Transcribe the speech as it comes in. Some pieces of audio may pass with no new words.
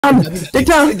Dig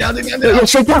down. Yeah,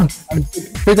 straight down.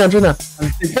 Straight down.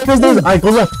 Alright,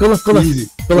 go left. Go left. Easy.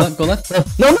 Go left.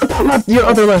 No, not left. Your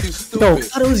other left. Go. I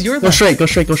thought it was your Go left. straight. Go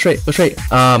straight. Go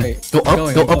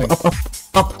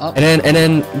up. And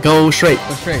then go straight.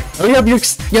 Go straight. Oh yeah,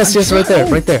 yes, right there.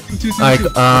 Alright,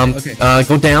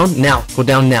 go down now.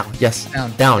 Yes.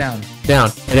 Down.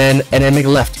 And then make a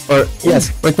left. Or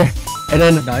yes, right there. And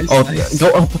then Nice. Go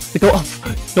up.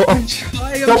 I'm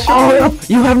trying.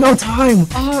 You have no time.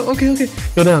 Oh, okay.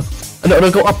 Go down.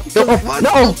 No, go up.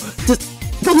 No, just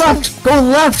go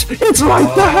left. It's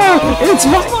right there. It's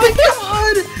right there.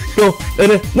 God. Go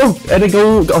and then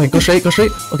go. Okay, go straight.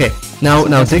 Okay, now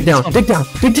dig down.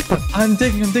 I'm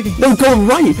digging. No, go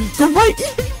right.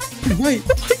 Wait.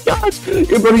 Oh my gosh,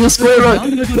 you're running a square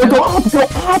run. No, go up.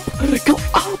 Go.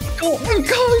 I'm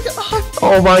going up.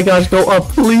 Oh my gosh, go up,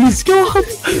 please. Go up.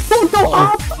 Don't go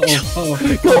up. Oh.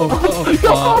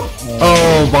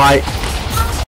 Oh my.